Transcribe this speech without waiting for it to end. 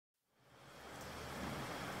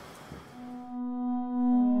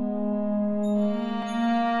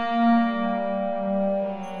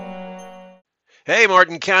Hey,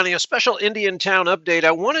 Martin County, a special Indian Town update.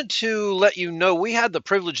 I wanted to let you know we had the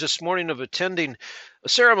privilege this morning of attending a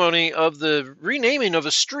ceremony of the renaming of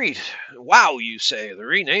a street. Wow, you say, the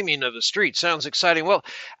renaming of a street sounds exciting. Well,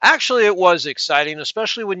 actually, it was exciting,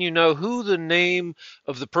 especially when you know who the name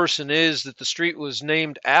of the person is that the street was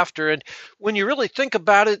named after. And when you really think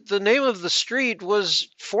about it, the name of the street was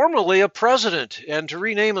formerly a president. And to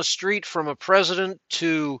rename a street from a president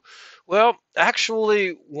to well,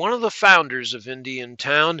 actually, one of the founders of Indian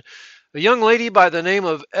Town, a young lady by the name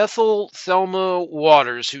of Ethel Thelma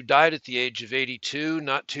Waters, who died at the age of 82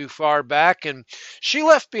 not too far back. And she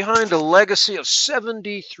left behind a legacy of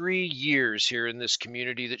 73 years here in this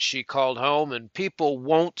community that she called home, and people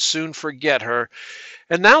won't soon forget her.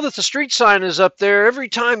 And now that the street sign is up there, every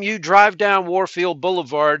time you drive down Warfield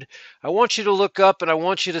Boulevard, I want you to look up and I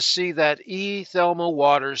want you to see that E. Thelma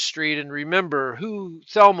Waters Street and remember who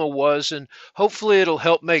Thelma was, and hopefully it'll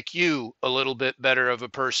help make you a little bit better of a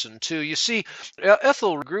person, too. You see,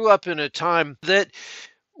 Ethel grew up in a time that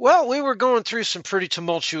well, we were going through some pretty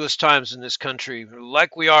tumultuous times in this country,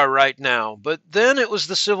 like we are right now. But then it was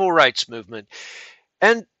the civil rights movement.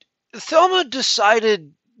 And Thelma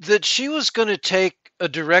decided that she was going to take a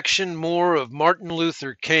direction more of Martin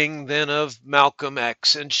Luther King than of Malcolm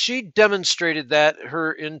X. And she demonstrated that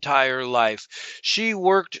her entire life. She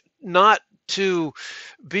worked not to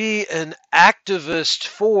be an activist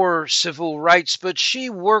for civil rights, but she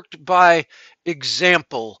worked by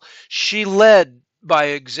example. She led by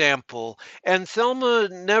example. And Thelma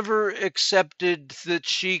never accepted that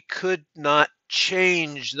she could not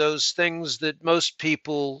change those things that most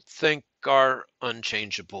people think are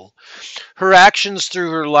unchangeable. Her actions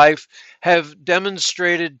through her life have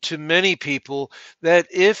demonstrated to many people that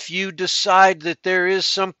if you decide that there is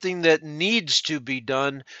something that needs to be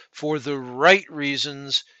done for the right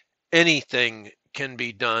reasons, anything can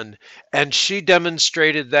be done. And she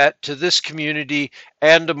demonstrated that to this community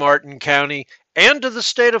and to Martin County and to the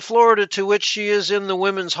state of Florida, to which she is in the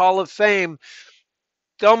Women's Hall of Fame.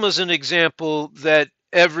 Thelma's an example that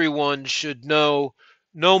everyone should know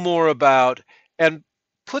more about, and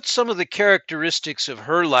put some of the characteristics of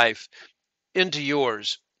her life into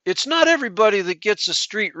yours. It's not everybody that gets a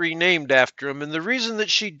street renamed after him, and the reason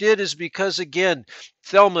that she did is because, again,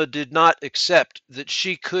 Thelma did not accept that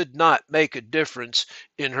she could not make a difference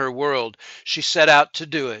in her world. She set out to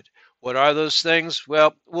do it. What are those things?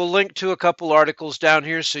 Well, we'll link to a couple articles down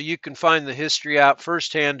here so you can find the history out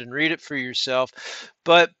firsthand and read it for yourself.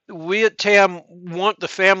 But we at TAM want the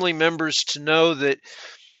family members to know that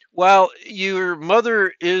while your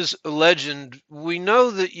mother is a legend, we know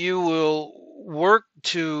that you will work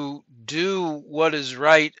to do what is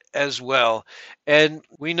right as well. And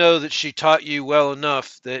we know that she taught you well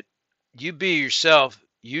enough that you be yourself,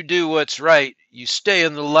 you do what's right, you stay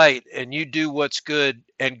in the light, and you do what's good,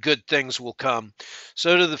 and good things will come.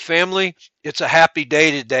 So, to the family, it's a happy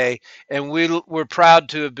day today, and we're proud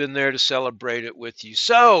to have been there to celebrate it with you.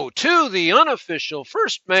 So, to the unofficial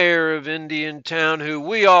first mayor of Indian Town, who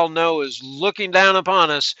we all know is looking down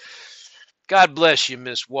upon us, God bless you,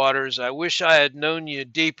 Miss Waters. I wish I had known you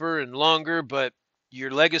deeper and longer, but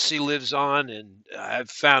your legacy lives on, and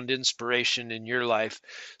I've found inspiration in your life.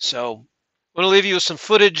 So, I'm going to leave you with some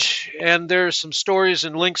footage, and there's some stories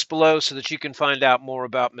and links below so that you can find out more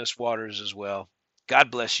about Miss Waters as well.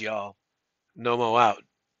 God bless y'all. Nomo out.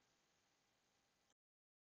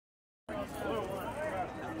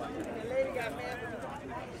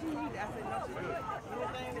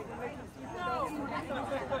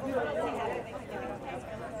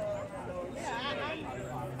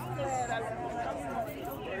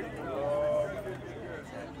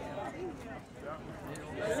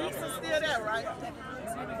 Lisa's still there, right?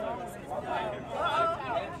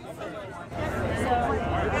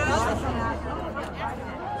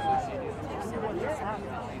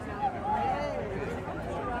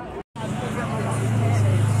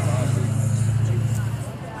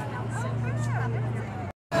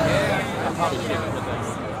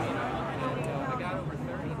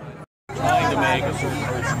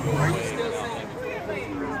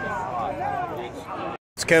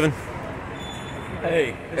 It's Kevin.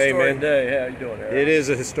 Hey, Hey, historic man. day. How you doing, Eric? It is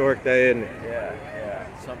a historic day, isn't it?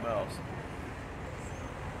 Yeah, something else.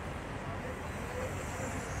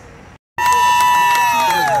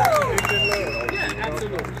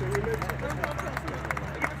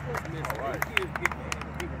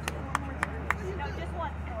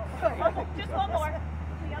 Just one more.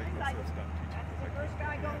 The other side. First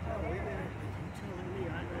guy goes.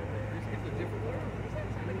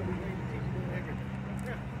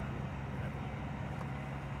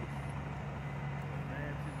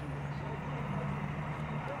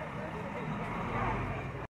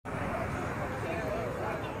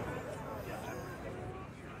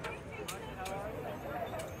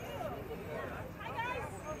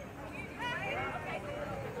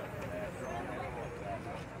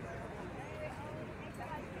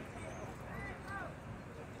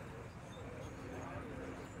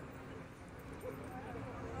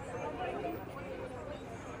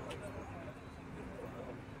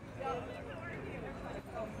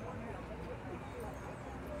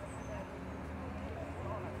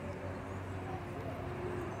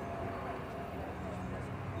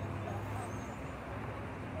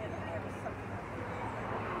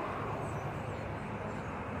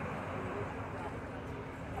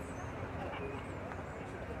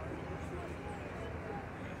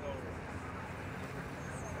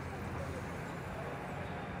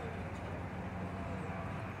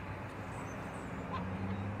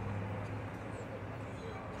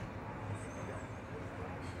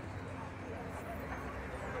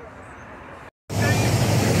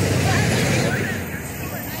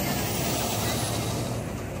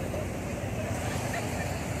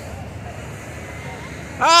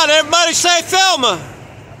 All right, everybody say Thelma.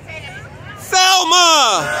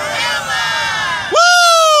 Thelma.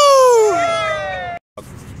 Woo!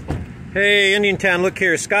 Hey, Indian Town, look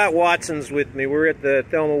here. Scott Watson's with me. We're at the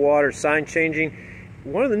Thelma Waters sign changing.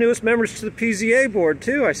 One of the newest members to the PZA board,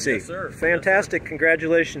 too, I see. Yes, sir. Fantastic. Yes, sir.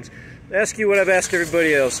 Congratulations. I'll ask you what I've asked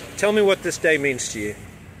everybody else. Tell me what this day means to you.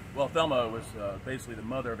 Well, Thelma was basically the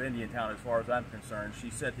mother of Indian Town as far as I'm concerned.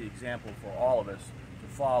 She set the example for all of us to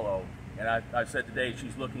follow. And I said today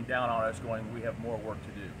she's looking down on us going, we have more work to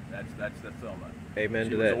do. That's the Thelma. Amen to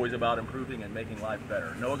She that. was always about improving and making life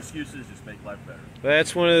better. No excuses, just make life better.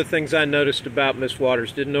 That's one of the things I noticed about Miss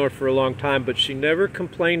Waters. Didn't know her for a long time, but she never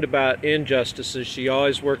complained about injustices. She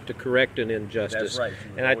always worked to correct an injustice. That's right.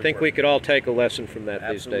 And I think we could all take a lesson from that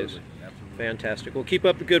these days. Absolutely. Fantastic. Well, keep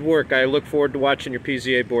up the good work. I look forward to watching your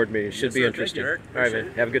PZA board meeting. It should be interesting. Thank you, Eric. All right,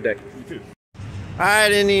 man. Have a good day. You too. All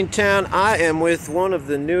right, Indian Town, I am with one of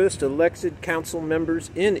the newest elected council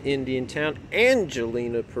members in Indian Town,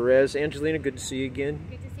 Angelina Perez. Angelina, good to see you again.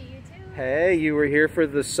 Good to see you too. Hey, you were here for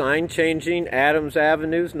the sign changing. Adams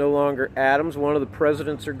Avenue's no longer Adams. One of the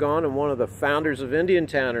presidents are gone, and one of the founders of Indian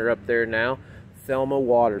Town are up there now, Thelma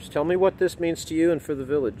Waters. Tell me what this means to you and for the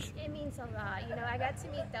village. It means a lot. You know, I got to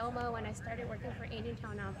meet Thelma when I started working for Indian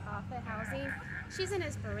Town Nonprofit Housing. She's an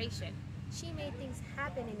inspiration. She made things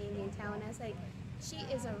happen in Indian Town. And I was like, she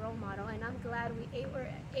is a role model, and I'm glad we were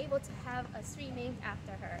able to have a street named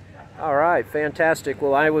after her. All right, fantastic.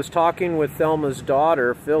 Well, I was talking with Thelma's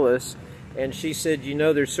daughter, Phyllis, and she said, you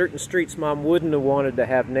know, there's certain streets Mom wouldn't have wanted to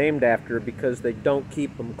have named after her because they don't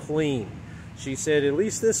keep them clean. She said, at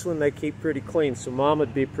least this one they keep pretty clean, so Mom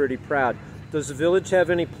would be pretty proud. Does the village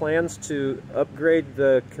have any plans to upgrade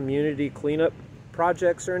the community cleanup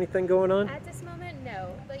projects or anything going on? At this moment,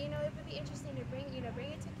 no. But you know, it would be interesting to bring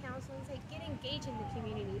it to council and say, get engaged in the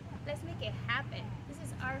community. Let's make it happen. This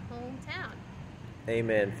is our hometown.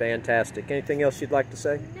 Amen. Fantastic. Anything else you'd like to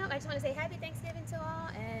say? No, I just want to say happy Thanksgiving to all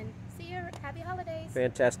and see you. Happy holidays.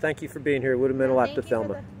 Fantastic. Thank you for being here. It would have meant a lot to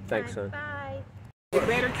Thelma. Thanks, son. Bye.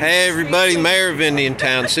 Hey everybody, Mayor of Indian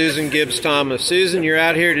Town, Susan Gibbs Thomas. Susan, you're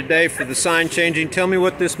out here today for the sign changing. Tell me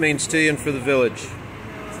what this means to you and for the village.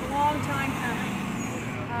 It's a long time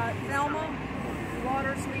coming. Thelma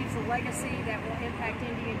Waters leaves a legacy that will impact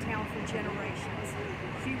Indian Town for generations.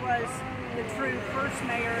 She was the true first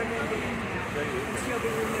mayor of Indian Town, and she'll be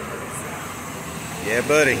remembered as such. Yeah,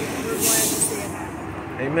 buddy. We're glad to see it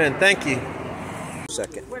happen. Amen. Thank you.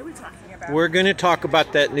 Second. What are we talking about? We're going to talk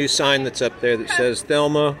about that new sign that's up there that says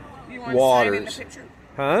Thelma You want Waters. the sign in the picture?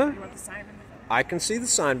 Huh? You want the sign in the picture? I can see the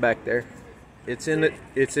sign back there. It's in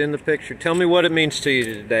the picture. Tell me what it means to you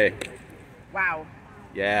today. Wow.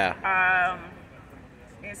 Yeah.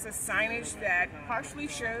 It's a signage that partially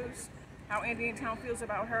shows how Indian Town feels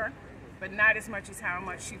about her, but not as much as how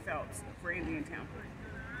much she felt for Indian Town.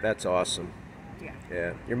 That's awesome. Yeah.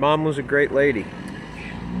 Yeah. Your mom was a great lady.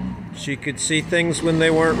 She could see things when they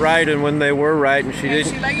weren't right and when they were right, and she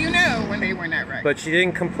didn't. She let you know when they were not right. But she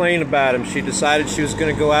didn't complain about them. She decided she was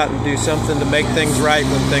going to go out and do something to make things right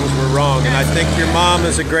when things were wrong. And I think your mom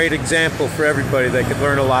is a great example for everybody. They could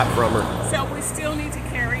learn a lot from her. So we still need to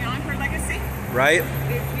carry on her legacy. Right?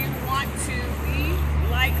 If you want to be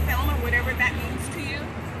like Thelma, whatever that means to you,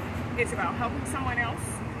 it's about helping someone else,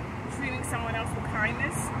 treating someone else with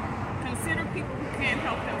kindness. Consider people who can't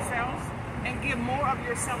help themselves, and give more of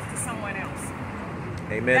yourself to someone else.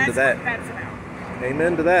 Amen to that. That's what that's about.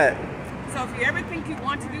 Amen to that. So if you ever think you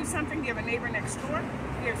want to do something, you have a neighbor next door,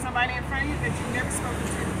 you have somebody in front of you that you've never spoken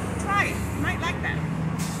to, try it. You might like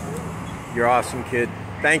that. You're awesome, kid.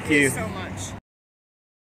 Thank you. So much.